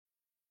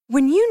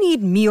When you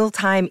need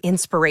mealtime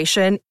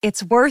inspiration,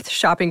 it's worth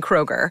shopping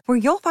Kroger, where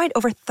you'll find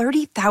over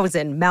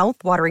 30,000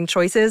 mouth-watering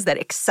choices that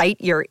excite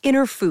your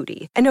inner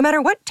foodie. And no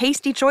matter what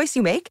tasty choice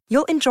you make,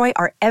 you'll enjoy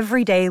our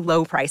everyday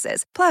low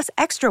prices, plus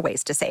extra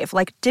ways to save,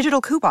 like digital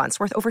coupons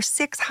worth over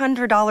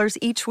 $600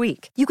 each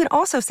week. You can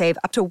also save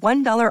up to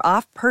 $1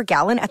 off per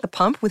gallon at the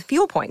pump with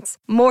fuel points.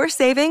 More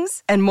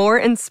savings and more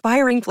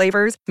inspiring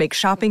flavors make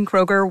shopping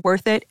Kroger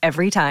worth it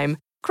every time.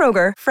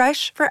 Kroger,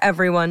 fresh for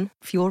everyone.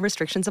 Fuel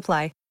restrictions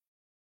apply.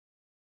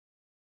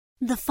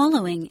 The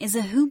following is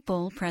a Hoop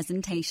Ball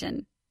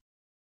presentation.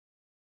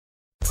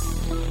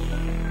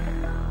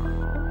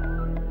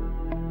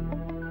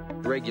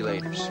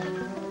 Regulators.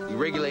 You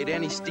regulate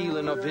any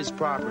stealing of his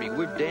property,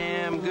 we're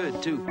damn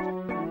good too.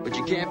 But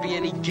you can't be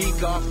any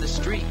geek off the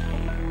street.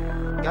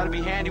 Gotta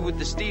be handy with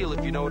the steel,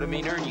 if you know what I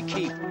mean, earn your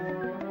keep.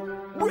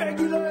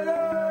 Regulators!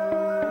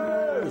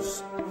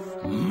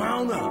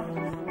 Mount up.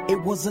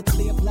 It was a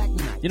clear black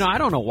night. You know, I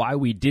don't know why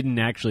we didn't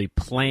actually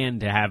plan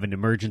to have an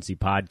emergency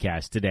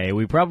podcast today.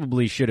 We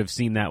probably should have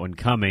seen that one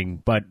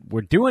coming, but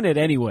we're doing it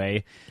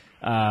anyway.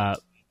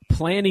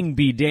 Planning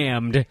be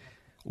damned.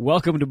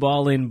 Welcome to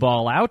Ball In,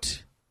 Ball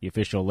Out, the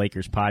official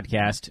Lakers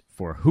podcast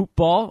for Hoop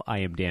Ball. I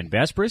am Dan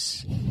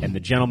Vespris, and the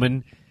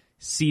gentleman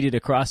seated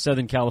across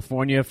Southern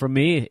California from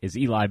me is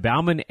Eli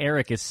Bauman.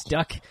 Eric is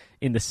stuck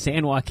in the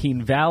San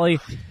Joaquin Valley.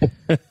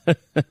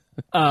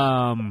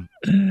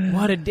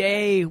 What a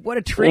day. What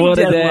a trade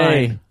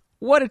deadline.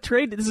 What a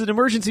trade. This is an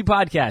emergency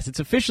podcast. It's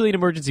officially an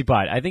emergency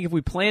pod. I think if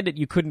we planned it,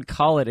 you couldn't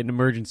call it an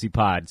emergency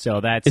pod.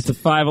 So that's... It's a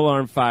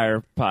 5-alarm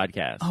fire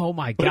podcast. Oh,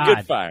 my What God. a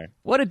good fire.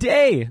 What a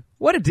day.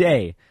 What a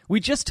day.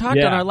 We just talked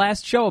on our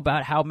last show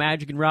about how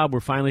Magic and Rob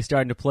were finally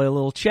starting to play a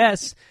little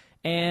chess,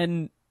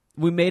 and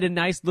we made a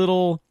nice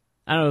little,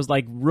 I don't know, it was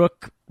like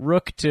rook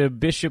to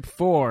bishop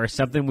 4 or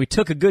something. We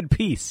took a good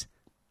piece.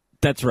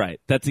 That's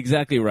right. That's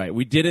exactly right.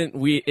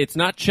 It's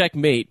not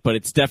checkmate, but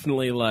it's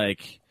definitely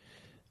like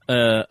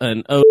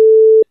an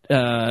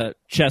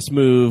chess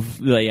move.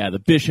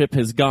 The bishop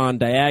has gone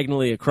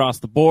diagonally across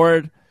the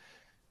board.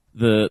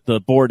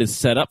 The board is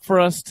set up for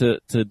us to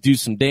do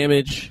some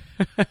damage.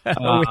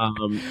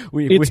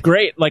 It's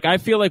great. Like, I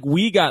feel like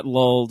we got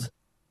lulled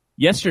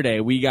yesterday.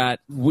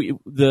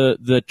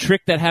 The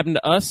trick that happened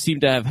to us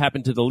seemed to have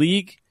happened to the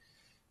league,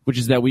 which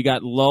is that we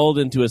got lulled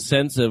into a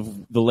sense of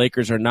the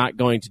Lakers are not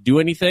going to do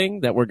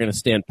anything, that we're going to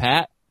stand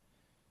pat.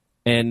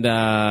 And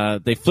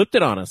they flipped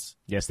it on us.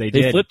 Yes, they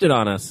did. They flipped it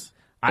on us.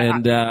 I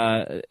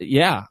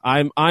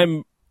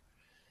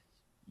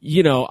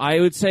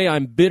would say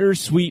I'm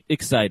bittersweet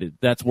excited.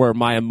 That's where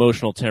my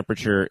emotional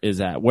temperature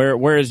is at.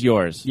 Where is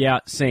yours? Yeah,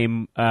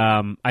 same.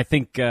 I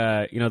think,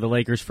 the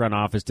Lakers front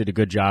office did a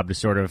good job to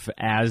sort of,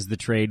 as the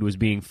trade was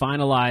being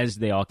finalized,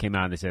 they all came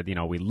out and they said,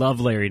 we love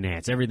Larry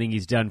Nance. Everything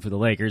he's done for the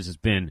Lakers has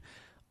been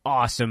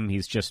awesome.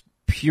 He's just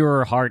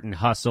pure heart and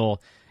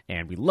hustle.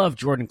 And we love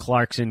Jordan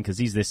Clarkson because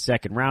he's this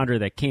second rounder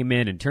that came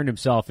in and turned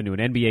himself into an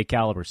NBA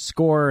caliber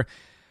scorer.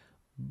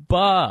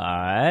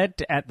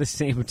 But at the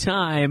same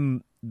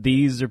time,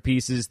 these are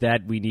pieces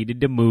that we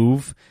needed to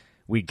move.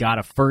 We got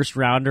a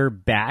first-rounder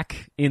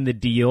back in the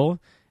deal,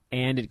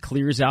 and it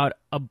clears out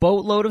a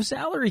boatload of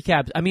salary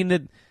caps. I mean,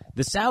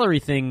 the salary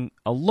thing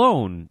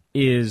alone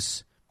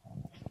is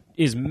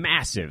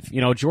massive.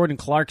 Jordan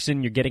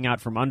Clarkson, you're getting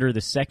out from under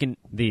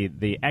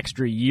the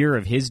extra year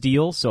of his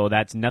deal, so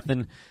that's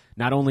nothing.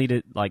 Not only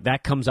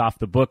that comes off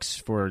the books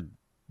for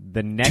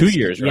the next 2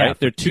 years, right? Yeah,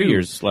 there are 2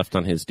 years left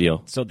on his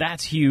deal. So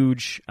that's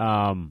huge.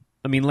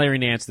 Larry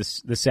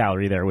Nance, the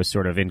salary there was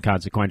sort of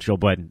inconsequential,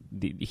 but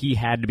he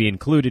had to be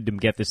included to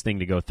get this thing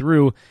to go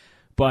through.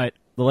 But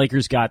the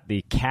Lakers got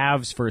the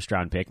Cavs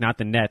first-round pick, not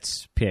the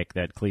Nets pick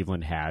that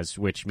Cleveland has,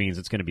 which means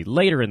it's going to be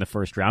later in the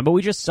first round. But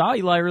we just saw,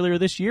 Eli, earlier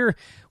this year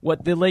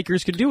what the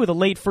Lakers could do with a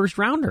late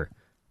first-rounder.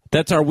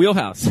 That's our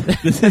wheelhouse.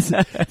 This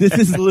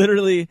is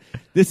literally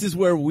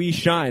where we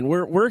shine.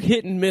 We're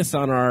hit and miss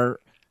on our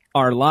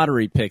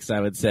lottery picks,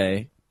 I would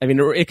say. I mean,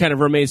 it kind of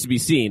remains to be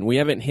seen. We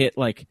haven't hit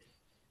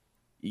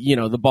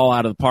the ball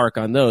out of the park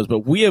on those, but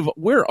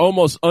we're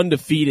almost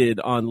undefeated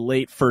on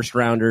late first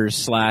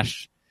rounders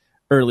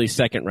 / early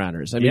second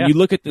rounders. I mean, you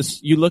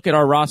look at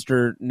our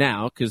roster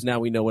now, because now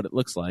we know what it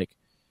looks like.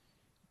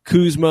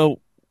 Kuzma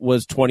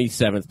was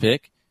 27th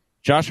pick.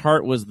 Josh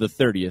Hart was the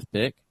 30th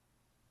pick.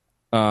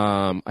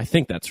 I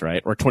think that's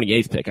right, or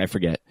 28th pick. I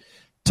forget.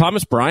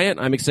 Thomas Bryant,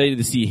 I'm excited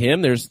to see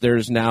him.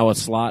 There's now a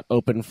slot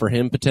open for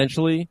him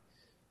potentially.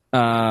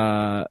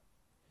 And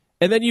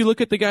then you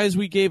look at the guys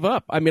we gave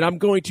up. I mean, I'm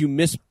going to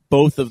miss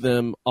both of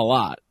them a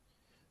lot.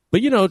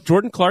 But,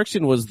 Jordan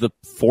Clarkson was the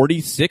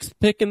 46th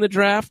pick in the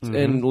draft,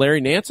 and Larry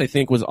Nance, I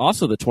think, was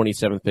also the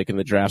 27th pick in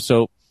the draft.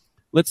 So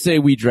let's say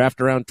we draft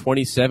around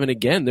 27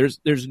 again.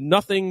 There's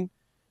nothing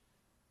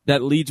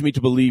that leads me to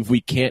believe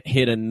we can't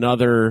hit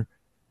another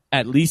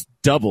at least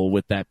double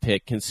with that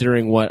pick,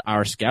 considering what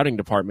our scouting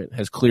department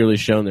has clearly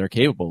shown they're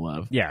capable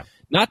of. Yeah.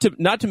 Not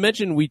to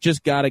mention we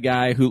just got a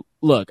guy who,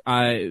 look,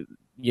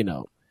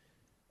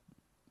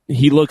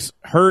 he looks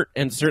hurt,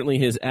 and certainly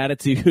his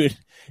attitude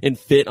and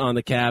fit on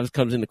the Cavs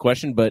comes into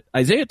question. But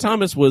Isaiah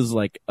Thomas was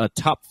like a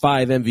top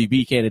 5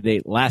 MVP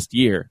candidate last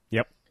year.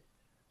 Yep.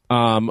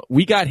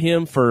 We got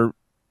him for,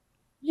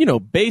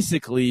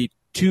 basically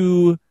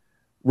 2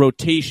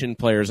 rotation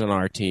players on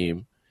our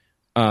team.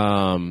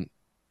 And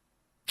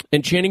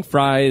Channing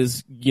Frye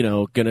is,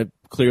 going to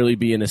clearly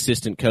be an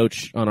assistant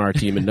coach on our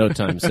team in no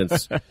time,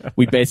 since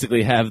we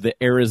basically have the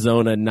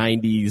Arizona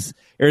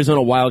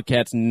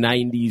Wildcats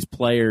 90s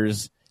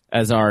players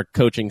as our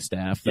coaching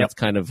staff. That's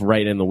kind of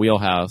right in the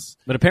wheelhouse.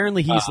 But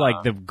apparently he's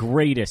like the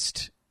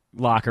greatest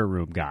locker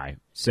room guy.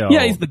 So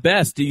yeah, he's the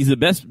best. He's the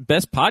best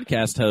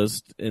podcast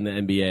host in the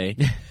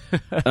NBA.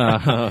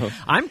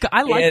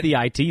 I like the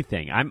IT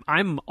thing.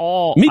 I'm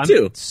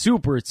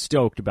super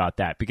stoked about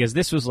that, because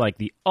this was like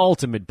the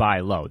ultimate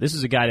buy low. This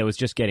is a guy that was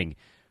just getting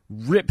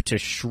ripped to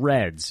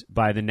shreds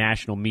by the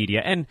national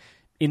media, and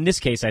in this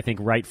case, I think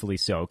rightfully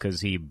so, because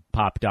he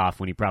popped off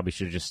when he probably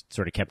should have just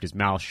sort of kept his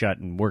mouth shut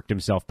and worked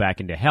himself back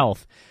into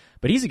health.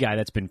 But he's a guy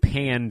that's been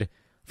panned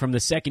from the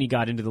second he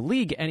got into the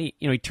league, and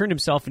he turned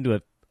himself into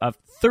a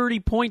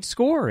 30-point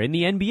scorer in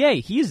the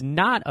NBA. He is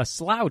not a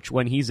slouch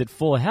when he's at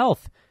full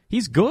health.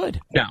 He's good.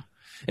 No.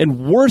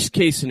 And worst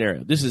case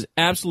scenario, this is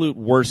absolute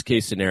worst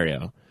case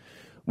scenario.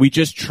 We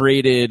just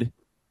traded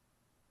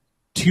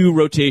 2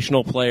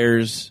 rotational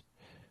players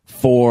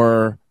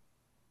for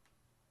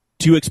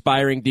 2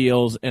 expiring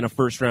deals and a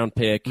first-round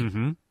pick.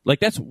 Mm-hmm. Like,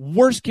 that's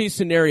worst case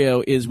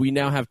scenario, is we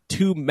now have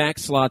 2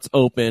 max slots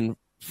open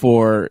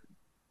for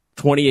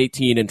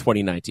 2018 and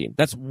 2019.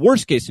 That's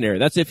worst case scenario.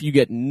 That's if you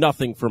get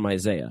nothing from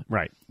Isaiah.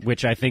 Right.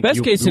 Which I think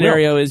best case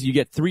scenario is you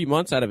get 3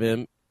 months out of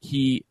him.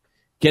 He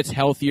gets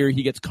healthier.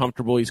 He gets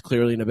comfortable. He's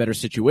clearly in a better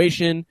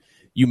situation.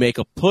 You make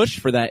a push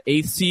for that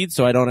 8th seed,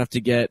 so I don't have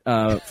to get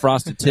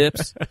frosted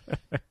tips.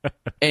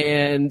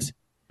 And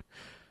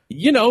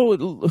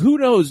who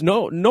knows?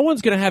 No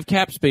one's going to have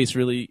cap space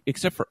really,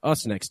 except for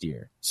us next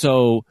year.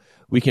 So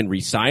we can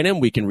re-sign him.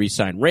 We can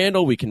re-sign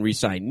Randall. We can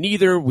re-sign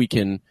neither. We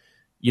can,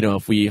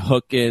 if we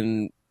hook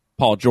in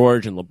Paul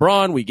George and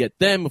LeBron, we get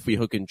them. If we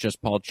hook in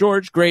just Paul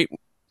George, great.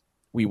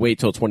 We wait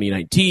till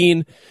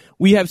 2019.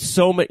 We have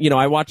so many.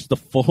 I watched the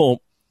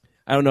full.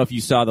 I don't know if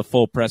you saw the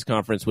full press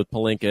conference with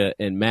Pelinka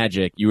and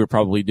Magic. You were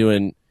probably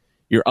doing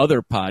your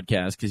other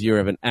podcast because you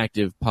have an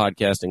active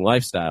podcasting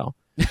lifestyle.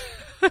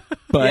 But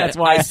yeah, that's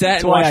why I sat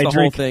and watched the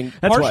whole thing.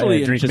 That's why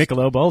I drink just,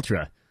 Michelob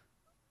Ultra.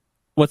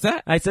 What's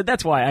that? I said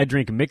that's why I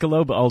drink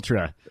Michelob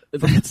Ultra.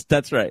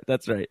 That's right.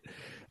 That's right.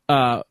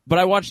 But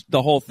I watched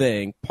the whole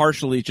thing,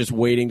 partially just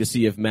waiting to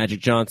see if Magic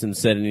Johnson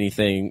said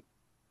anything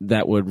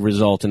that would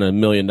result in $1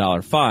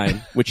 million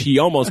fine, which he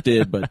almost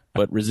did,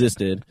 but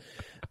resisted.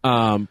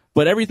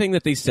 But everything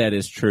that they said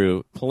is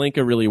true.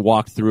 Pelinka really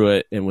walked through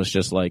it and was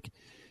just like,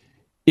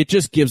 it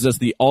just gives us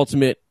the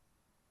ultimate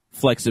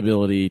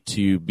flexibility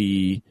to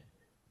be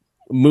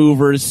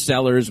movers,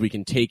 sellers. We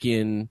can take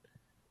in,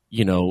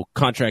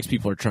 contracts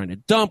people are trying to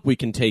dump. We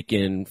can take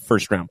in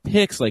first-round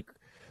picks. Like,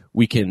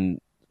 we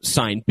can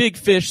sign big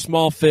fish,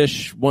 small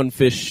fish, 1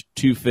 fish,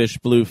 2 fish,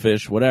 blue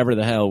fish, whatever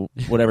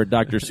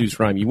Dr. Seuss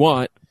rhyme you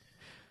want.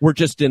 We're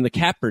just in the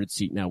catbird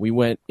seat now. We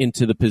went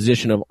into the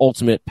position of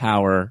ultimate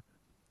power.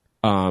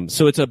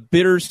 So it's a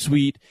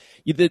bittersweet.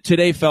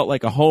 Today felt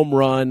like a home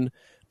run,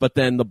 but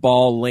then the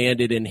ball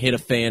landed and hit a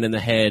fan in the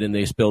head, and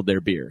they spilled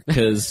their beer.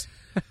 Because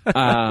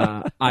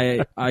I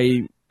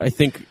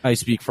think I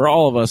speak for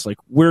all of us. Like,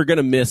 we're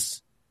gonna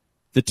miss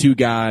the 2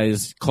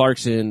 guys,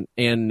 Clarkson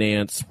and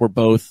Nance. Were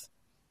both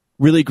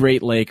really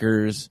great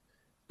Lakers,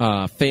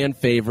 fan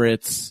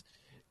favorites,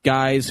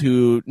 guys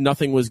who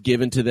nothing was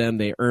given to them.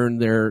 They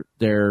earned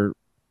their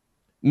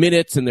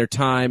minutes and their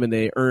time, and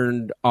they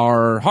earned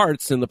our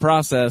hearts in the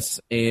process.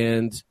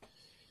 And,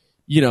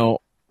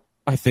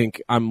 I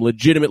think I'm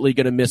legitimately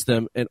going to miss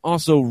them, and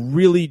also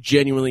really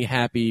genuinely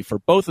happy for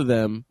both of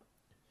them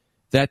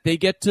that they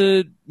get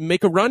to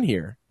make a run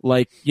here.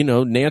 Like,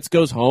 Nance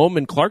goes home,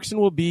 and Cleveland's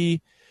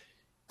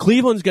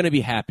going to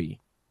be happy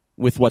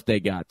with what they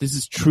got. This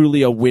is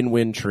truly a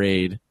win-win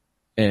trade.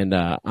 And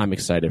I'm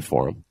excited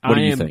for him. What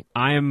do you think?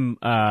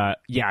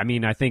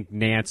 I think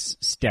Nance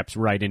steps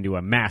right into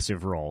a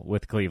massive role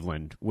with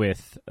Cleveland,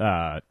 with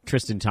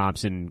Tristan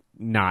Thompson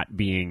not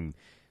being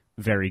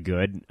very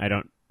good. I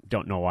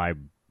don't know why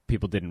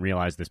people didn't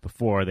realize this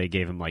before. They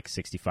gave him like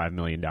 $65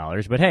 million.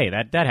 But hey,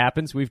 that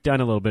happens. We've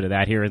done a little bit of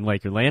that here in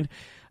Lakerland.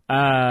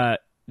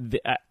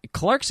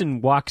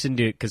 Clarkson walks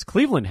into, because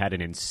Cleveland had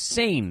an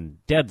insane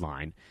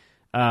deadline.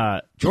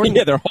 Jordan,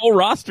 yeah, their whole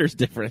roster's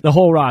different. The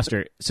whole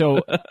roster.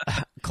 So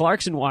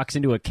Clarkson walks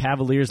into a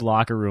Cavaliers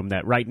locker room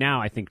that right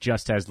now I think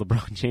just has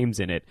LeBron James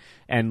in it,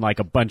 and like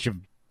a bunch of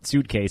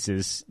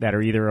suitcases that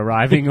are either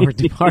arriving or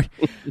departing.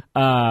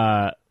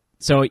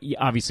 So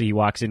obviously he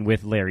walks in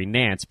with Larry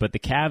Nance, but the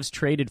Cavs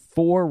traded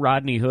for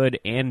Rodney Hood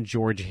and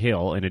George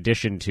Hill in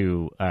addition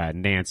to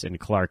Nance and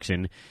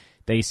Clarkson.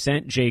 They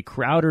sent Jay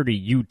Crowder to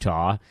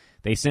Utah.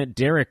 They sent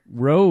Derrick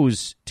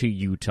Rose to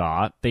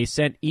Utah. They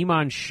sent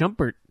Iman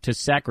Shumpert to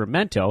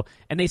Sacramento.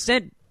 And they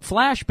sent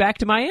Flash back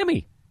to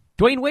Miami.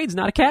 Dwayne Wade's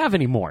not a Cav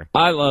anymore.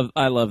 I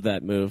love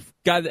that move.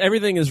 God,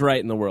 everything is right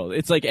in the world.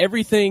 It's like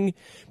everything.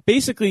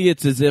 Basically,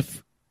 it's as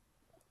if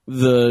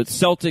the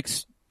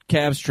Celtics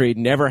Cavs trade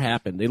never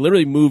happened. They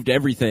literally moved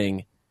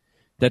everything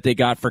that they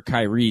got for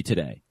Kyrie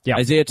today. Yeah.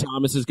 Isaiah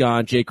Thomas is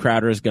gone. Jay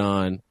Crowder is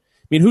gone.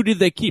 I mean, who did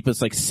they keep?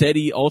 It's like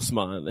Seti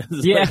Osman.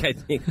 Yeah. Like, I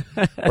think,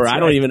 or I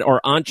don't even,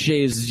 or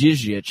Ante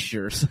Zizic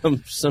or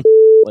some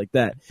like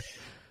that.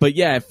 But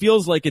yeah, it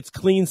feels like it's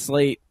clean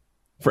slate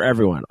for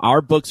everyone.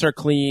 Our books are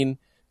clean.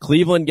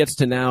 Cleveland gets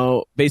to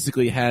now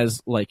basically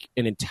has like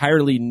an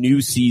entirely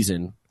new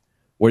season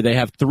where they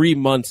have 3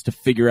 months to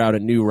figure out a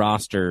new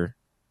roster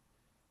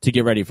to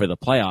get ready for the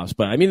playoffs.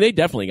 But I mean, they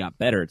definitely got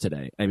better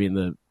today. I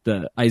mean,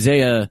 the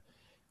Isaiah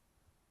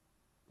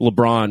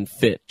LeBron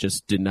fit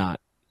just did not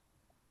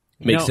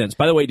make sense.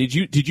 By the way, did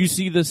you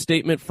see the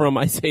statement from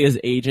Isaiah's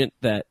agent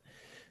that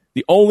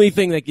the only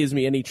thing that gives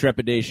me any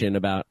trepidation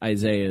about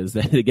Isaiah is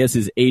that I guess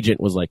his agent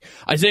was like,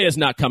 Isaiah's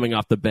not coming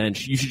off the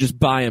bench. You should just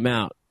buy him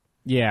out.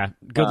 Yeah,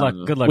 good luck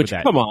with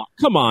that.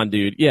 Come on,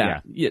 dude.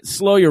 Yeah.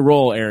 Slow your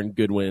roll, Aaron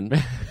Goodwin.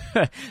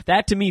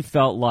 That to me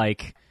felt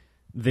like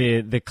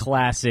the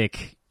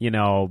classic,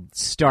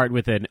 start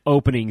with an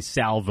opening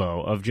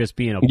salvo of just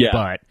being a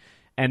butt,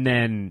 and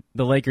then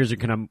the Lakers are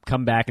going to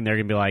come back and they're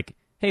going to be like,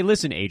 hey,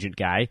 listen, agent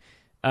guy,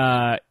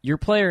 your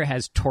player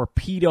has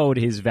torpedoed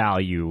his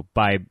value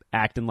by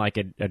acting like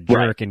a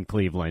jerk in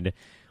Cleveland.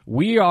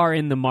 We are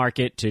in the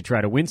market to try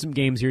to win some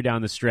games here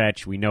down the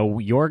stretch. We know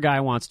your guy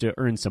wants to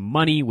earn some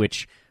money,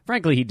 which,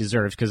 frankly, he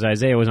deserves because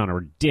Isaiah was on a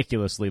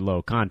ridiculously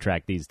low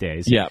contract these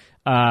days. Yeah.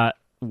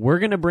 We're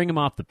going to bring him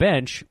off the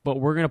bench, but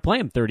we're going to play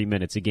him 30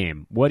 minutes a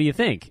game. What do you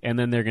think? And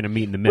then they're going to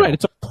meet in the middle. Right.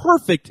 It's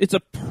a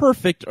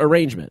perfect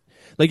arrangement.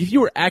 Like, if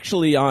you were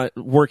actually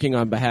working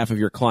on behalf of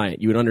your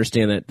client, you would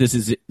understand that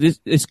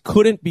this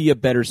couldn't be a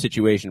better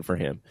situation for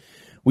him.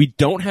 We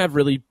don't have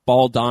really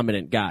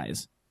ball-dominant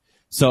guys.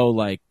 So,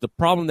 like, the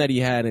problem that he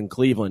had in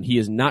Cleveland, he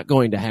is not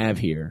going to have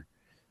here.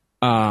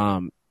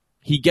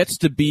 He gets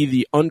to be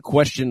the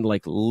unquestioned,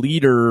 like,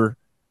 leader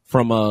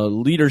from a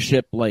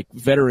leadership, like,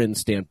 veteran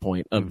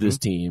standpoint of this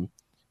team.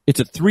 It's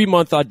a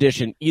 3-month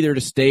audition either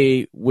to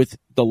stay with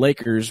the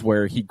Lakers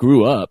where he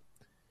grew up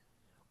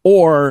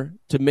or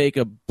to make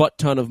a butt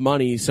ton of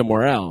money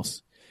somewhere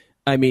else.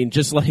 I mean,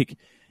 just like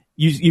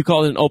you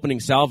call it an opening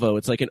salvo.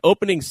 It's like an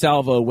opening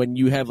salvo when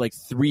you have, like,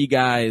 3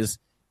 guys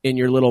in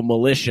your little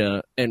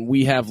militia, and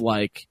we have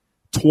like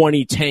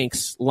 20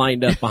 tanks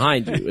lined up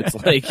behind you. It's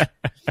like, I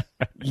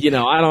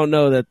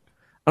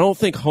don't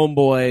think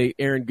homeboy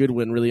Aaron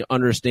Goodwin really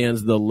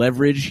understands the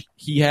leverage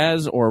he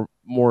has, or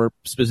more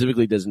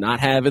specifically does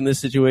not have in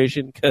this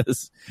situation,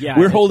 because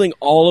we're holding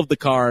all of the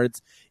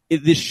cards.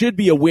 This should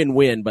be a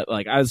win-win, but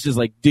like, I was just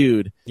like,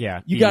 dude, you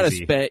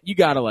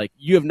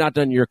have not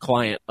done your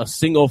client a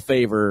single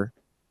favor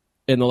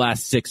in the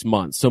last 6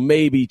 months. So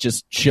maybe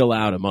just chill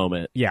out a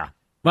moment. Yeah.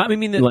 Well, I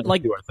mean,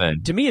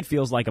 to me, it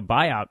feels like a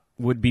buyout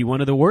would be one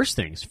of the worst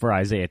things for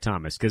Isaiah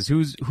Thomas, because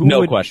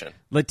question.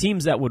 The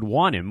teams that would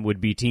want him would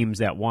be teams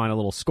that want a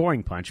little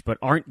scoring punch, but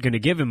aren't going to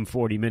give him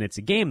 40 minutes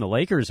a game. The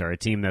Lakers are a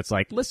team that's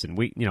like, listen,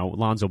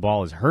 Lonzo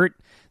Ball is hurt.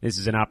 This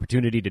is an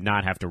opportunity to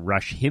not have to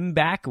rush him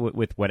back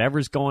with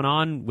whatever's going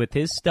on with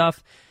his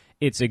stuff.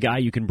 It's a guy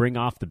you can bring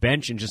off the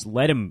bench and just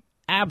let him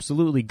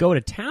absolutely go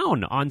to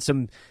town on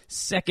some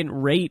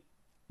second-rate,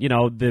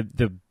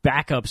 the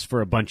backups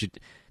for a bunch of.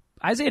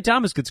 Isaiah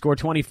Thomas could score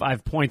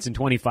 25 points in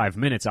 25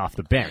 minutes off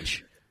the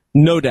bench.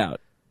 No doubt.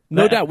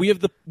 No doubt. We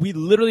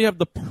literally have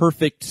the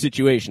perfect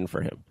situation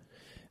for him.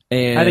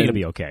 And I think it'll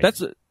be okay.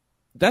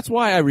 That's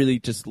why I really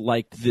just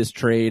liked this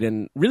trade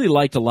and really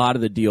liked a lot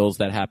of the deals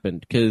that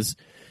happened, because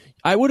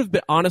I would have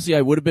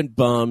been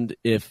bummed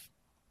if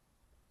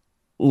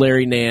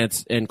Larry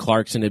Nance and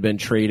Clarkson had been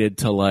traded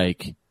to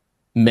like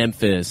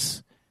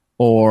Memphis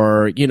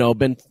or,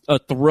 been a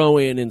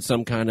throw-in in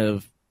some kind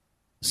of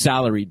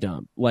salary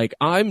dump. Like,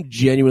 I'm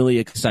genuinely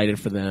excited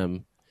for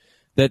them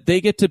that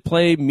they get to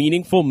play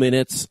meaningful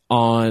minutes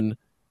on,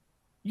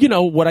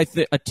 what I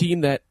think a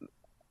team that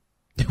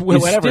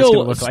is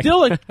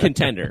still a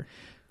contender.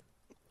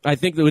 I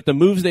think that with the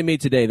moves they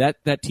made today,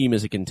 that team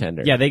is a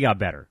contender. Yeah, they got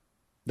better.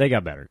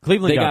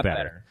 Cleveland got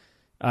better.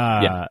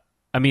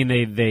 I mean,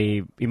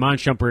 Iman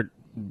Shumpert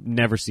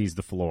never sees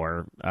the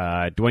floor.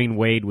 Dwayne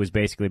Wade was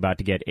basically about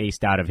to get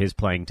aced out of his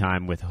playing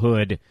time with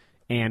Hood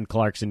and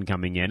Clarkson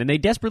coming in, and they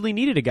desperately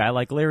needed a guy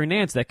like Larry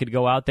Nance that could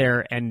go out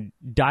there and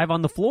dive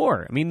on the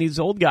floor. I mean, these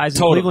old guys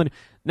in Cleveland,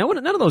 none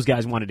of those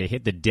guys wanted to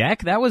hit the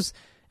deck.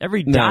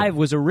 Every dive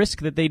was a risk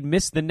that they'd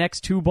miss the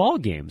next 2 ball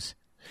games.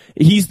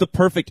 He's the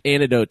perfect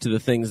antidote to the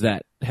things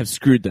that have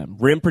screwed them.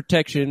 Rim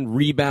protection,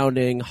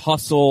 rebounding,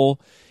 hustle.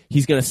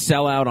 He's going to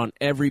sell out on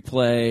every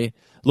play.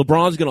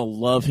 LeBron's going to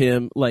love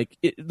him. Like,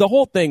 the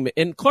whole thing.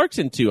 And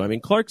Clarkson, too. I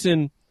mean,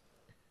 Clarkson,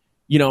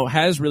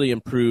 has really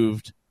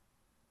improved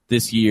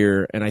this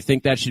year, and I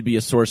think that should be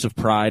a source of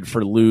pride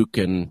for Luke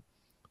and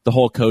the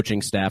whole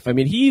coaching staff. I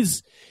mean,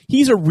 he's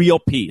a real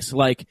piece.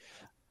 Like,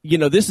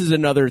 this is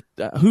another,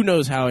 who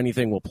knows how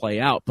anything will play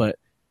out, but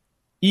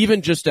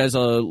even just as a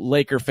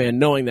Laker fan,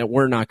 knowing that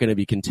we're not going to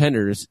be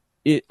contenders,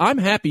 I'm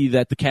happy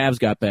that the Cavs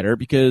got better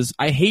because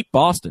I hate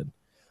Boston.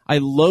 I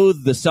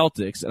loathe the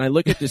Celtics, and I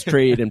look at this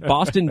trade, and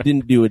Boston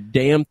didn't do a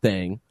damn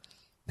thing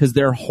because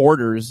they're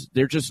hoarders.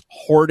 They're just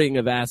hoarding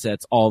of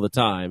assets all the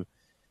time.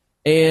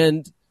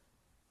 And,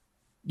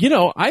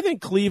 I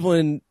think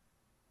Cleveland,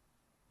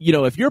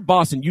 if you're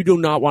Boston, you do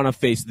not want to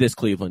face this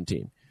Cleveland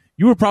team.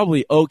 You were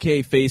probably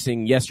okay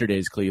facing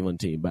yesterday's Cleveland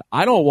team, but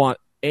I don't want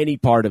any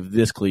part of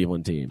this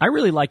Cleveland team. I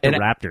really like the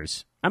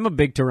Raptors. I'm a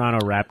big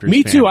Toronto Raptors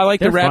Me fan. too. I like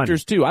They're the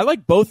Raptors fun. too. I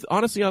like both.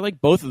 Honestly, I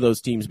like both of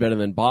those teams better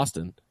than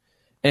Boston.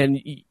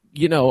 And,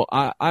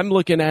 I'm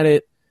looking at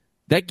it.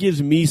 That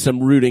gives me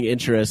some rooting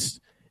interest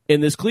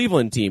in this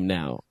Cleveland team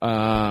now.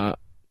 I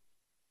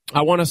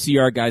want to see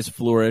our guys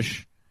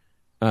flourish.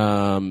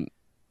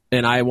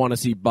 And I want to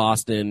see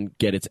Boston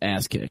get its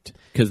ass kicked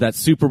because that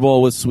Super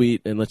Bowl was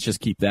sweet, and let's just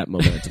keep that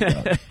momentum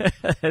going.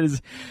 As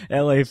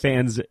LA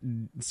fans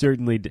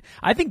certainly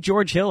I think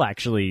George Hill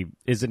actually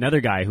is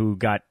another guy who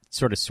got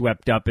sort of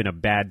swept up in a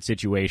bad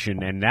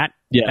situation, and that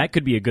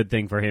could be a good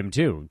thing for him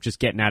too, just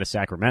getting out of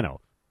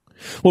Sacramento.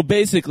 Well,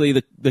 basically,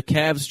 the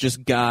Cavs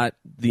just got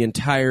the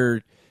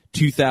entire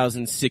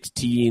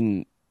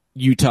 2016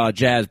 Utah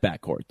Jazz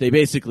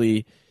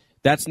backcourt.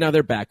 That's now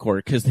their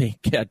backcourt because they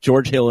got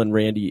George Hill and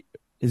Randy.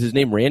 Is his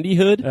name Randy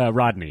Hood?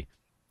 Rodney.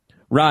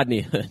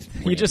 Rodney Hood.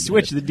 You just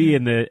switched the D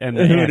and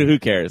the Who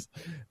cares?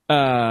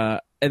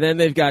 And then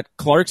they've got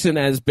Clarkson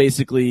as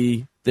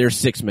basically their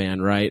sixth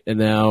man, right? And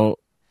now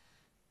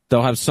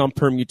they'll have some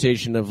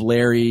permutation of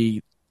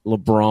Larry,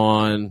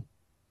 LeBron.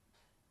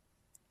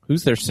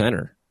 Who's their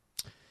center?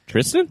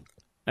 Tristan?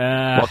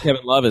 While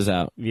Kevin Love is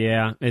out.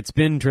 Yeah, it's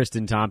been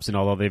Tristan Thompson,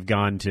 although they've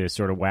gone to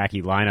sort of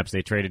wacky lineups.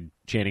 They traded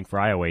Channing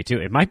Frye away,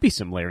 too. It might be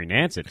some Larry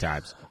Nance at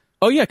times.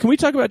 Oh, yeah. Can we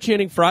talk about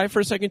Channing Frye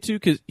for a second, too?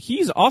 Because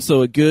he's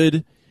also a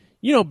good,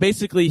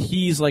 basically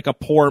he's like a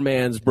poor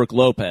man's Brook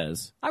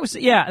Lopez.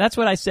 That's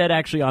what I said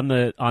actually on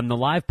the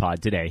live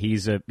pod today.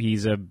 He's a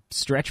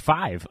stretch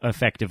five,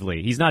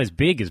 effectively. He's not as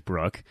big as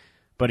Brook,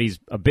 but he's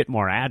a bit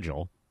more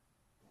agile.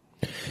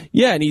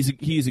 Yeah, and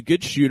he's a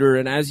good shooter,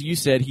 and as you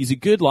said, he's a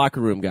good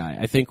locker room guy.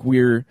 I think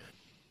we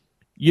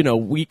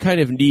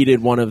kind of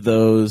needed one of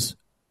those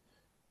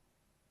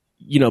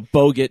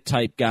Bogut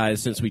type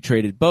guys since we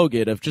traded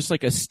Bogut of just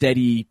like a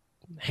steady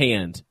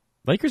hand.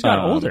 Lakers got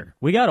older.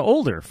 We got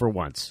older for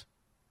once.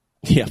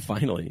 Yeah,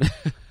 finally.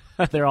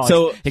 They're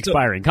all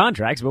expiring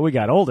contracts, but we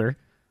got older.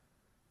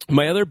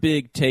 My other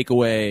big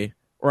takeaway,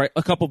 or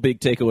a couple big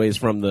takeaways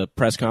from the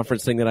press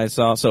conference thing that I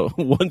saw. So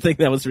one thing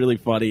that was really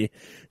funny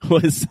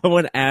was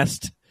someone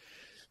asked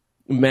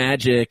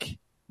Magic.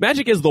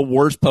 Magic is the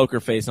worst poker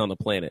face on the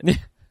planet,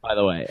 by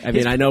the way. I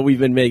mean, I know we've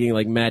been making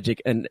like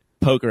Magic and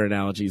poker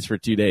analogies for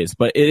 2 days,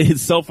 but it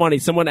is so funny.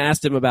 Someone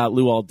asked him about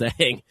Luol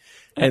Deng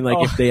and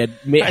if they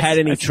had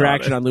any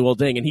traction on Luol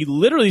Deng, and he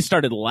literally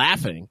started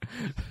laughing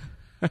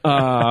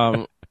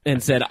and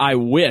said, "I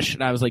wish."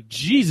 And I was like,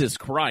 Jesus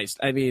Christ.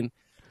 I mean,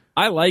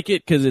 I like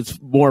it because it's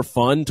more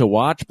fun to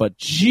watch, but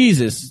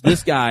Jesus,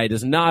 this guy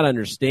does not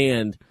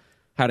understand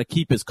how to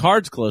keep his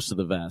cards close to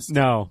the vest.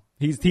 No.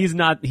 He's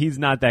not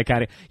that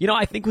kind of.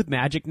 I think with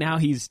Magic now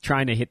he's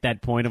trying to hit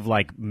that point of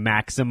like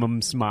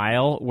maximum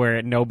smile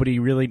where nobody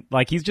really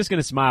he's just going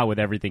to smile with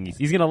everything.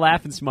 He's going to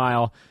laugh and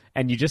smile,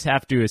 and you just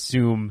have to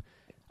assume.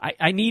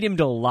 I need him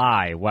to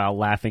lie while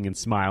laughing and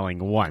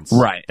smiling once.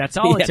 Right. That's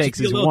all it takes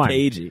is one.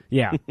 Cagey.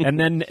 Yeah, and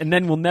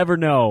then we'll never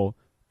know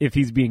if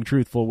he's being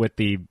truthful with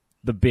the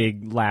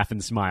big laugh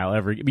and smile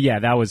ever. But yeah,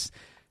 that was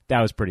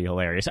pretty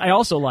hilarious. I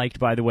also liked,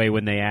 by the way,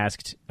 when they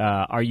asked,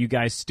 "Are you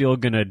guys still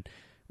going to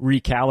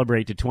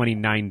recalibrate to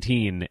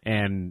 2019?"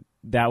 And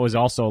that was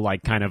also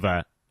like kind of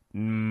a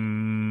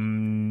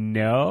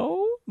no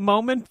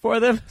moment for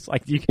them. It's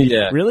like,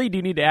 really? Do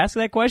you need to ask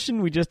that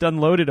question? We just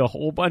unloaded a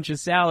whole bunch of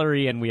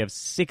salary, and we have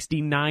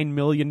 $69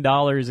 million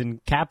in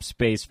cap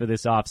space for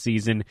this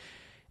offseason.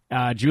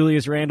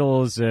 Julius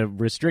Randle is a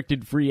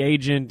restricted free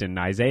agent, and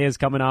Isaiah's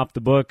coming off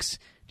the books.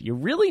 Do you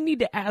really need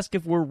to ask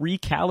if we're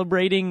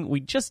recalibrating? We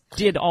just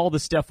did all the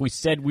stuff we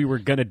said we were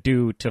going to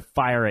do to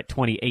fire at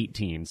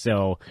 2018,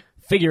 so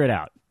figure it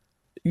out.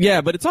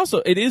 Yeah, but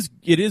it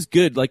is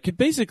good. Like,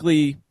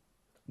 basically,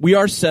 we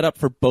are set up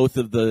for both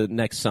of the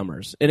next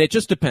summers, and it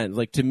just depends.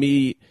 Like, to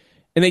me,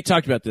 and they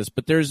talked about this,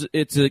 but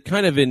it's a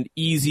kind of an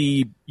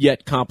easy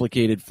yet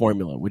complicated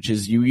formula, which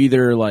is you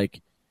either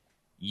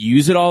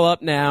use it all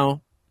up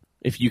now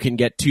if you can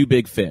get two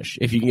big fish.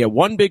 If you can get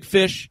one big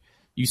fish,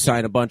 you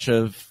sign a bunch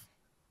of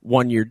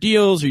one-year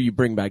deals, or you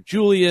bring back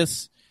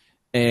Julius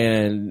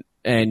and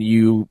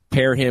you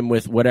pair him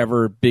with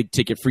whatever big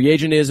ticket free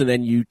agent is, and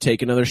then you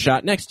take another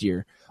shot next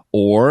year.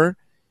 Or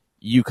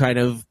you kind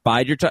of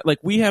bide your time. Like,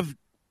 we have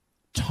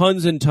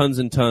tons and tons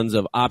and tons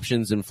of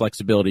options and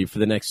flexibility for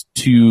the next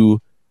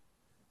two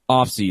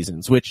off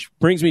seasons, which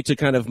brings me to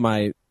kind of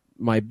my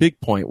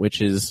big point,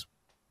 which is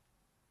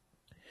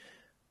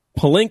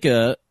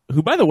Pelinka,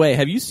 who, by the way,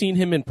 have you seen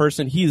him in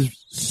person?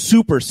 He's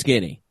super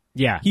skinny.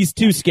 Yeah. He's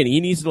too skinny.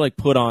 He needs to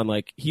put on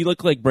he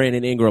looked like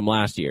Brandon Ingram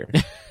last year.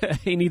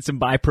 He needs some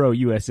Bipro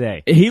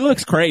USA. He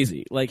looks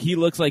crazy. Like, he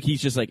looks like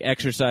he's just, like,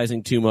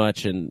 exercising too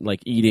much and,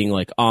 like, eating,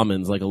 like,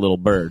 almonds like a little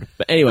bird.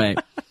 But anyway,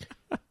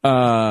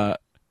 Pelinka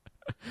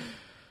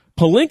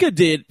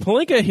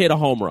hit a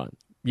home run.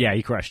 Yeah,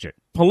 he crushed it.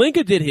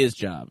 Pelinka did his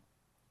job.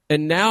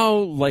 And now,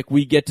 like,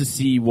 we get to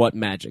see what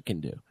Magic can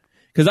do.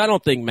 Because I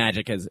don't think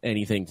Magic has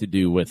anything to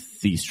do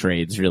with these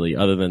trades, really,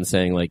 other than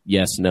saying, like,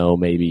 yes, no,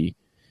 maybe.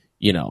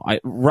 You know,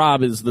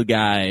 Rob is the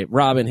guy.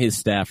 Rob and his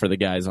staff are the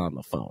guys on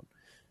the phone.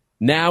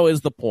 Now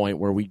is the point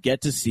where we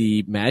get to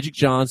see Magic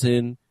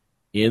Johnson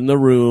in the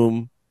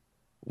room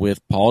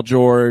with Paul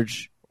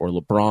George or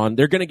LeBron.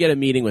 They're going to get a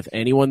meeting with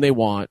anyone they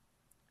want,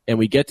 and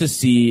we get to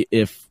see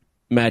if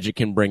Magic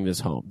can bring this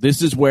home.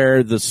 This is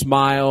where the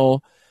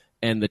smile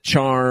and the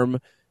charm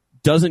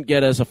doesn't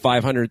get us a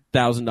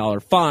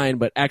 $500,000 fine,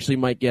 but actually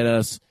might get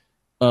us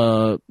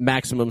a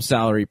maximum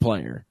salary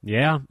player.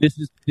 Yeah.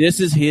 This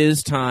is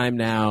his time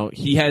now.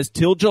 He has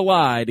till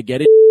July to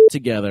get it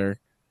together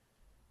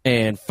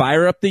and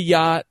fire up the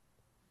yacht,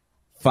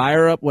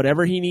 fire up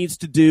whatever he needs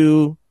to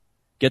do,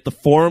 get the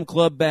Forum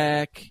Club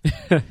back.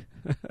 Get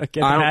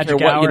the I don't Magic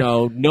care what,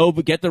 Hour.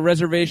 Nobu, get the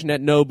reservation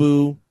at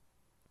Nobu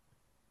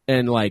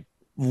and, like,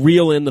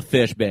 reel in the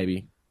fish,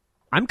 baby.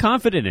 I'm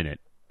confident in it.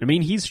 I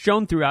mean, he's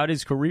shown throughout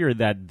his career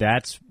that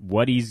that's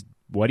what he's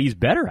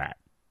better at.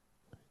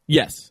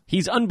 Yes.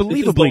 He's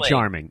unbelievably lane.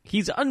 charming.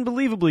 He's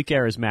unbelievably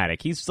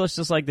charismatic. He's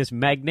just like this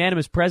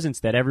magnanimous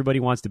presence that everybody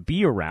wants to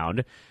be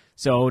around.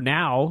 So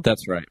now,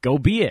 That's right. go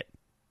be it.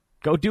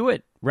 Go do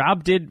it.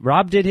 Rob did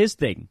his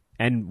thing.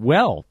 And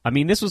well, I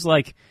mean, this was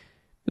like,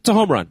 It's a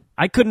home run.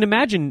 I couldn't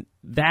imagine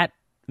that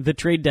the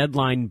trade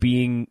deadline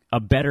being a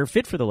better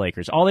fit for the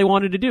Lakers. All they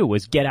wanted to do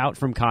was get out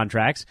from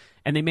contracts,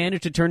 and they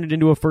managed to turn it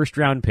into a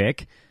first-round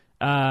pick,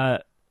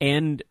 and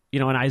an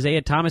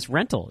Isaiah Thomas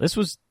rental. This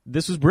was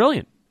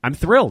brilliant. I'm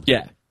thrilled.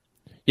 Yeah.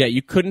 Yeah,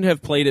 you couldn't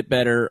have played it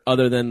better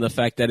other than the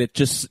fact that it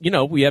just,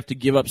 we have to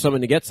give up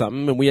something to get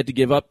something, and we had to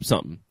give up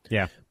something.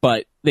 Yeah.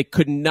 But they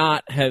could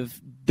not have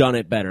done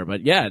it better.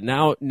 But yeah,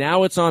 now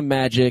it's on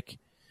Magic.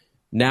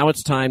 Now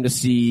it's time to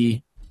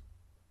see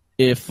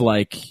if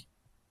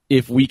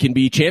we can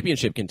be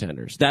championship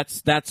contenders.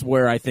 That's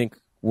where I think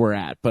we're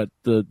at. But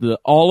the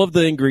all of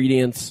the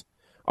ingredients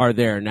are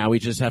there. Now we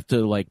just have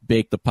to, like,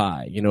 bake the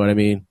pie. You know what I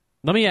mean?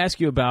 Let me ask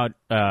you about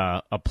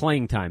a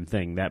playing time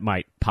thing that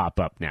might pop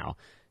up now.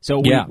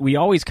 So Yeah. we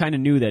always kind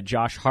of knew that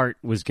Josh Hart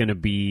was going to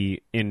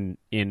be in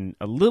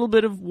a little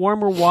bit of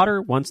warmer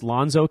water once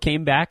Lonzo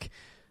came back.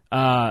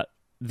 Yes,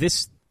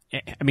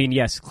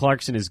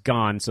 Clarkson is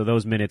gone, so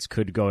those minutes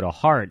could go to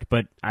Hart,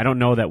 but I don't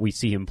know that we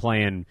see him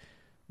playing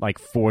like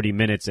 40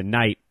 minutes a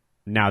night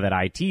now that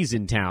IT's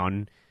in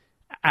town.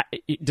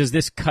 Does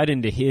this cut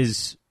into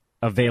his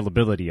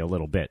availability a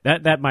little bit?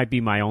 That might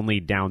be my only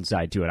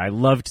downside to it. I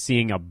loved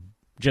seeing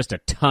just a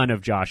ton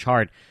of Josh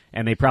Hart,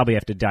 and they probably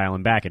have to dial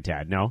him back a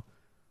tad, no?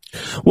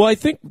 Well, I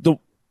think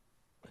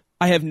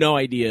I have no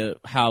idea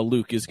how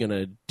Luke is going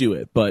to do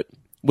it, but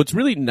what's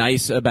really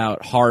nice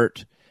about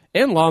Hart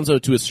and Lonzo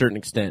to a certain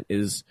extent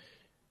is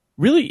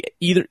really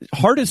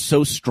Hart is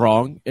so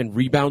strong and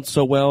rebounds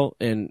so well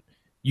and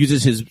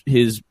uses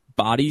his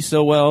body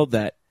so well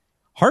that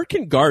Hart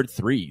can guard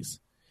threes.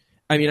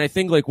 I mean, I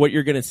think, like, what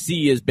you're going to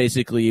see is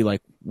basically,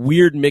 like,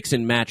 weird mix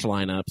and match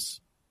lineups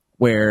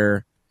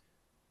where,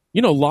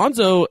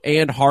 Lonzo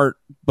and Hart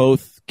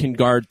both can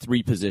guard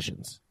three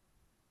positions.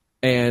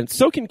 And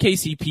so can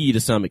KCP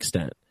to some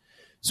extent.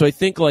 So I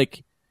think,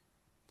 like,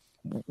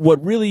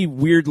 what really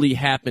weirdly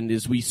happened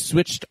is we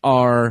switched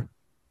our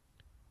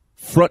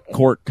front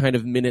court kind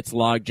of minutes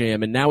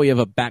logjam, and now we have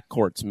a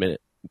backcourt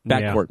minute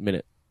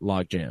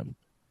logjam.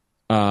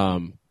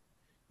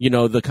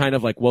 The kind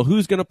of like, well,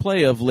 who's going to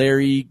play of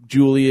Larry,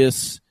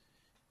 Julius,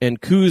 and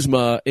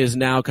Kuzma is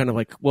now kind of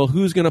like, well,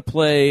 who's going to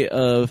play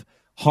of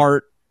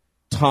Hart,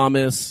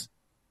 Thomas,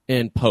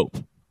 and Pope?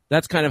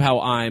 That's kind of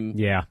how I'm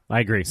I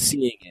agree.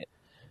 seeing it.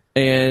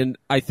 And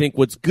I think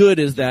what's good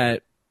is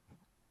that,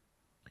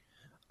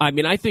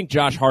 I think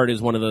Josh Hart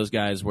is one of those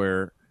guys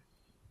where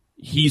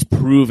he's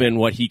proven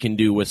what he can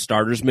do with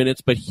starters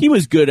minutes, but he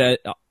was good at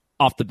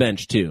off the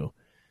bench too.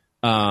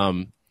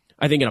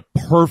 I think in a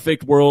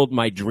perfect world,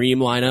 my dream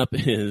lineup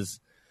is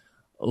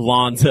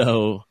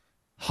Lonzo,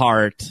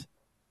 Hart,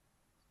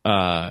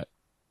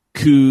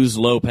 Kuz,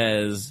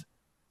 Lopez,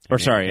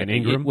 and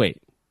Ingram?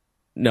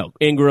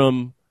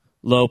 Ingram,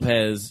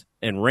 Lopez,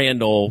 and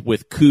Randall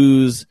with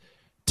Kuz,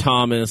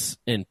 Thomas,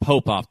 and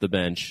Pope off the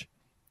bench.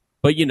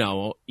 But,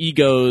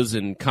 egos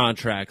and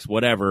contracts,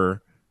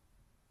 whatever,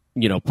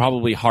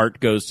 probably Hart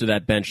goes to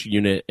that bench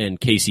unit and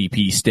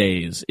KCP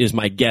stays is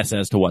my guess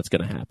as to what's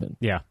going to happen.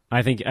 Yeah,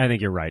 I think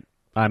you're right.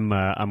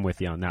 I'm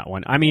with you on that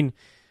one. I mean,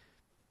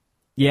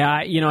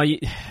 yeah,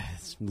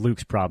 it's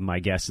Luke's problem, I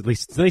guess. At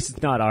least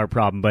it's not our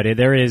problem, but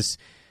there is.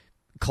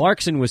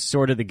 Clarkson was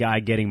sort of the guy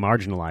getting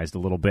marginalized a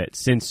little bit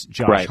since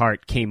Josh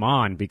Hart came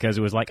on, because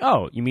it was like,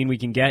 oh, you mean we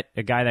can get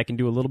a guy that can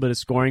do a little bit of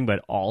scoring,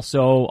 but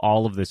also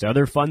all of this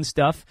other fun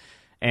stuff?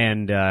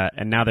 And now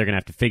they're going to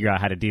have to figure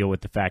out how to deal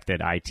with the fact that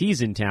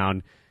IT's in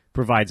town.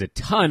 provides a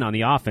ton on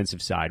the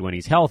offensive side when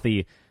he's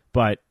healthy,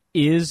 but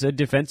is a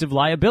defensive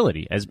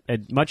liability. As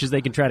much as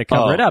they can try to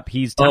cover it up,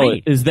 he's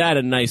tiny. Is that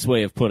a nice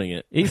way of putting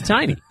it? He's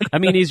tiny. I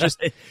mean, he's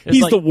just...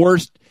 he's the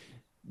worst,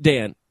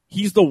 Dan.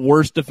 He's the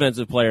worst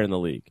defensive player in the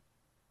league.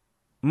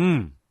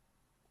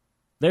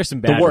 There's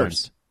some bad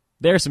ones.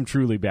 There's some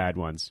truly bad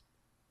ones.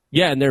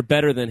 Yeah, and they're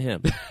better than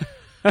him.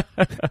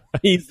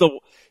 He's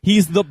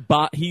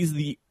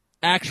the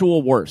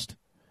actual worst.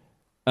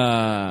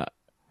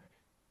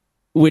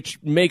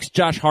 Which makes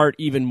Josh Hart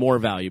even more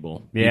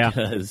valuable. Yeah.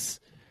 Because,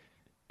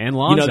 and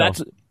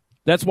Lonzo.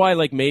 That's why,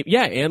 like, maybe,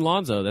 and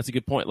Lonzo, that's a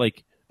good point.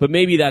 Like, but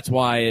maybe that's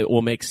why it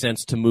will make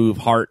sense to move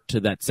Hart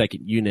to that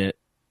second unit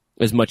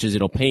as much as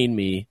it'll pain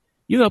me.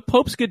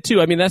 Pope's good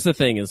too. I mean, that's the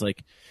thing is,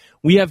 like,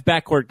 we have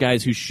backcourt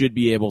guys who should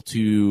be able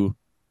to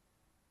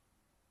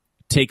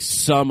take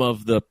some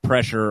of the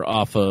pressure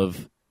off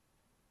of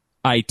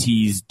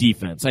IT's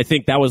defense. I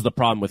think that was the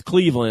problem with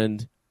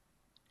Cleveland,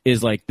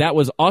 is like that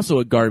was also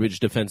a garbage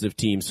defensive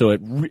team, so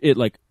it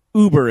like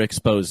uber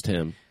exposed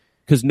him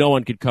because no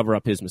one could cover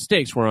up his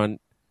mistakes. Where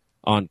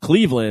on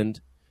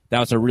Cleveland, that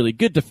was a really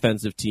good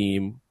defensive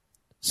team,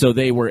 so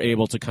they were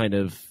able to kind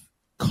of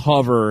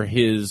cover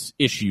his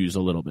issues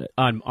a little bit.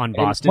 On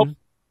Boston?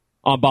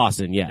 On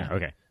Boston, yeah.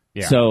 Okay.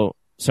 Yeah. So,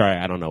 sorry,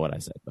 I don't know what I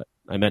said, but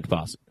I meant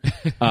Boston.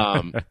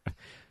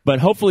 But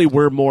hopefully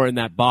we're more in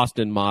that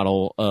Boston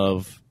model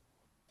of,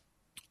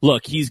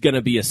 look, he's going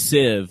to be a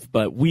sieve,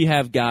 but we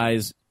have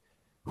guys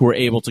who are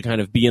able to kind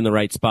of be in the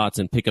right spots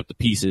and pick up the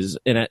pieces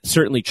and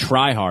certainly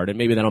try hard, and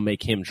maybe that'll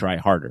make him try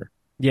harder.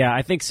 Yeah,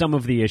 I think some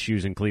of the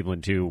issues in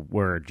Cleveland, too,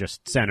 were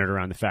just centered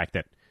around the fact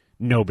that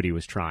nobody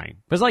was trying.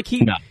 Because like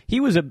he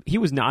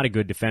was not a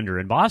good defender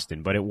in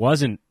Boston, but it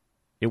wasn't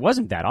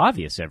that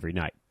obvious every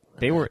night.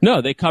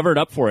 They covered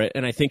up for it,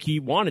 and I think he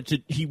wanted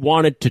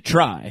to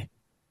try.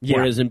 Yeah.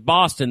 Whereas in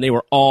Boston, they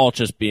were all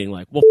just being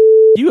like, "Well,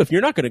 you, if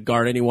you're not going to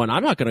guard anyone,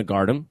 I'm not going to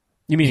guard him."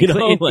 You mean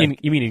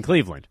you mean in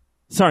Cleveland?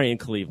 Sorry, in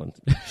Cleveland.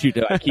 Shoot,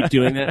 do I keep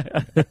doing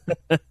that?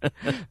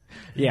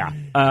 Yeah.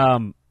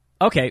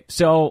 Okay,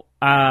 so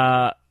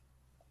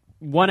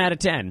 1 out of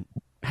 10.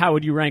 How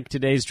would you rank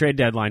today's trade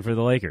deadline for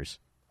the Lakers?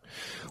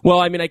 Well,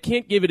 I mean, I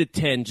can't give it a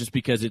 10 just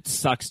because it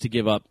sucks to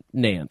give up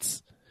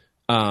Nance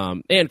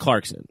and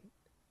Clarkson.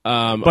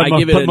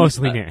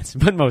 Mostly Nance.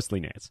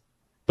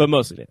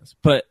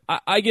 But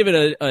I give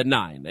it a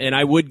 9, and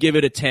I would give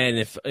it a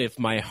 10 if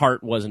my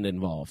heart wasn't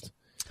involved.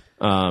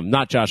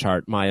 Not Josh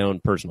Hart, my own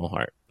personal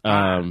heart.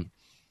 How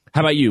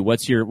about you?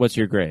 What's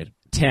your grade?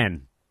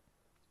 10.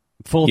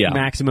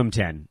 Maximum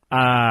 10.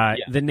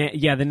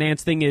 The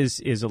Nance thing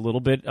is a little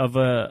bit of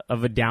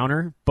a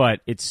downer, but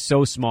it's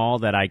so small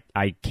that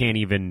I can't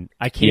even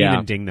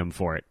ding them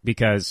for it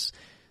because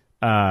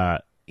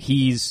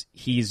he's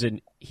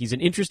an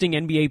interesting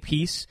NBA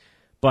piece,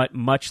 but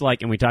much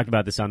like, and we talked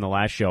about this on the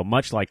last show,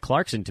 much like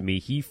Clarkson to me,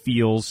 he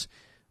feels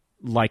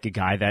like a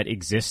guy that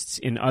exists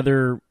in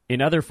other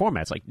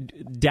formats. Like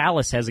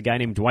Dallas has a guy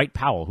named Dwight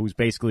Powell who's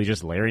basically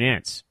just Larry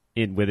Nance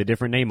with a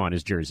different name on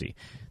his jersey.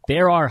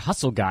 There are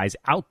hustle guys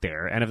out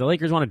there, and if the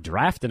Lakers want to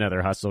draft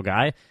another hustle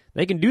guy,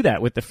 they can do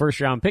that with the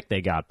first-round pick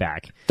they got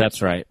back.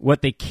 That's right.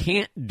 What they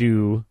can't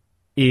do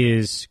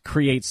is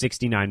create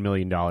 $69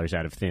 million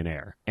out of thin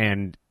air,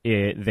 and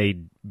they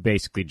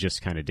basically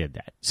just kind of did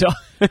that. So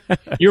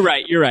You're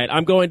right.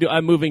 I'm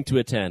moving to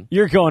a 10.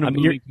 I'm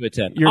moving to a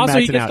 10. Also,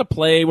 he gets to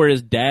play where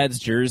his dad's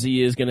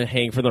jersey is going to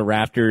hang from the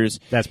rafters.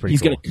 That's pretty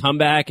He's cool. going to come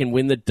back and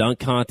win the dunk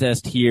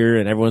contest here,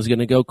 and everyone's going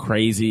to go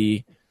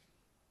crazy.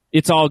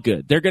 It's all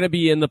good. They're going to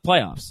be in the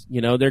playoffs.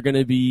 They're going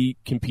to be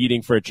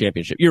competing for a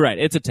championship. You're right.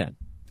 It's a 10.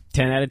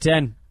 10 out of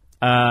 10.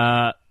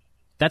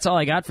 That's all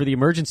I got for the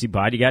emergency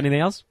pod. You got anything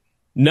else?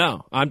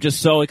 No, I'm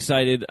just so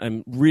excited.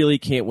 I really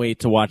can't wait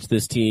to watch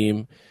this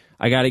team.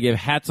 I got to give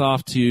hats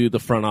off to the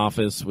front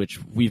office, which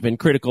we've been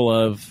critical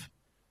of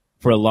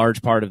for a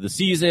large part of the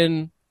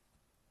season.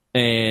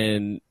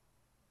 And,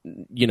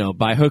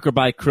 by hook or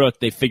by crook,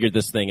 they figured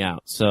this thing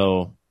out.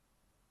 So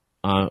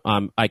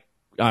I'm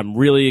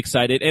really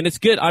excited, and it's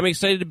good. I'm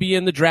excited to be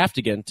in the draft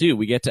again, too.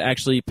 We get to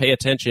actually pay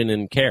attention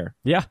and care.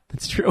 Yeah,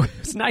 that's true.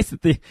 It's nice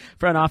that the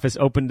front office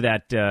opened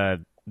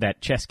that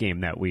chess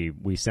game that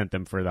we sent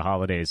them for the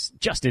holidays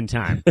just in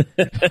time.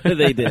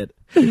 They did.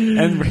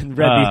 And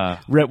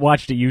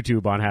watched a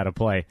YouTube on how to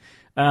play.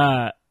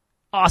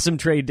 Awesome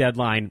trade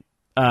deadline.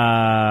 You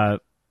and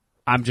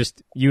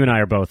I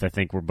are both, I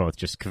think we're both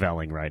just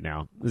cavelling right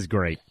now. This is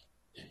great.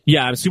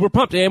 Yeah, I'm super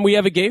pumped, and we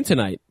have a game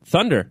tonight.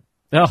 Thunder.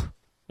 Oh,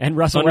 and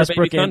Russell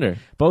Westbrook,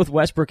 both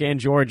Westbrook and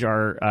George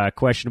are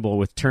questionable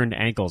with turned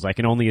ankles. I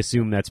can only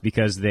assume that's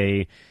because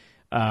they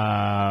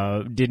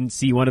didn't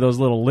see one of those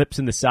little lips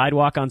in the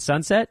sidewalk on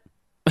Sunset.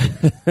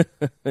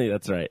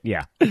 That's right.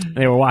 Yeah,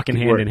 they were walking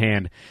hand in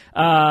hand.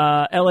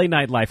 LA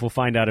Nightlife, we'll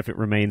find out if it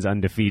remains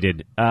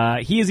undefeated.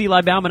 He is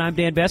Eli Bauman. I'm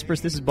Dan Vespers.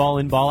 This is Ball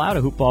In, Ball Out,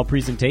 a Hoop Ball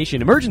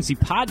presentation. Emergency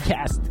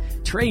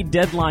podcast, trade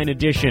deadline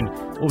edition.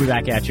 We'll be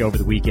back at you over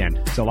the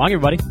weekend. So long,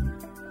 everybody.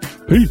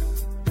 Peace.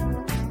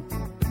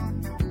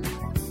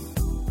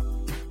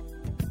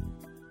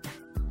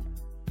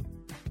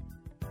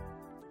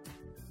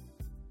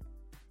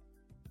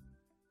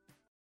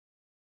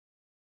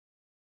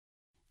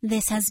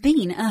 This has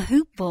been a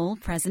Hoop Ball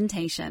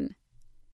presentation.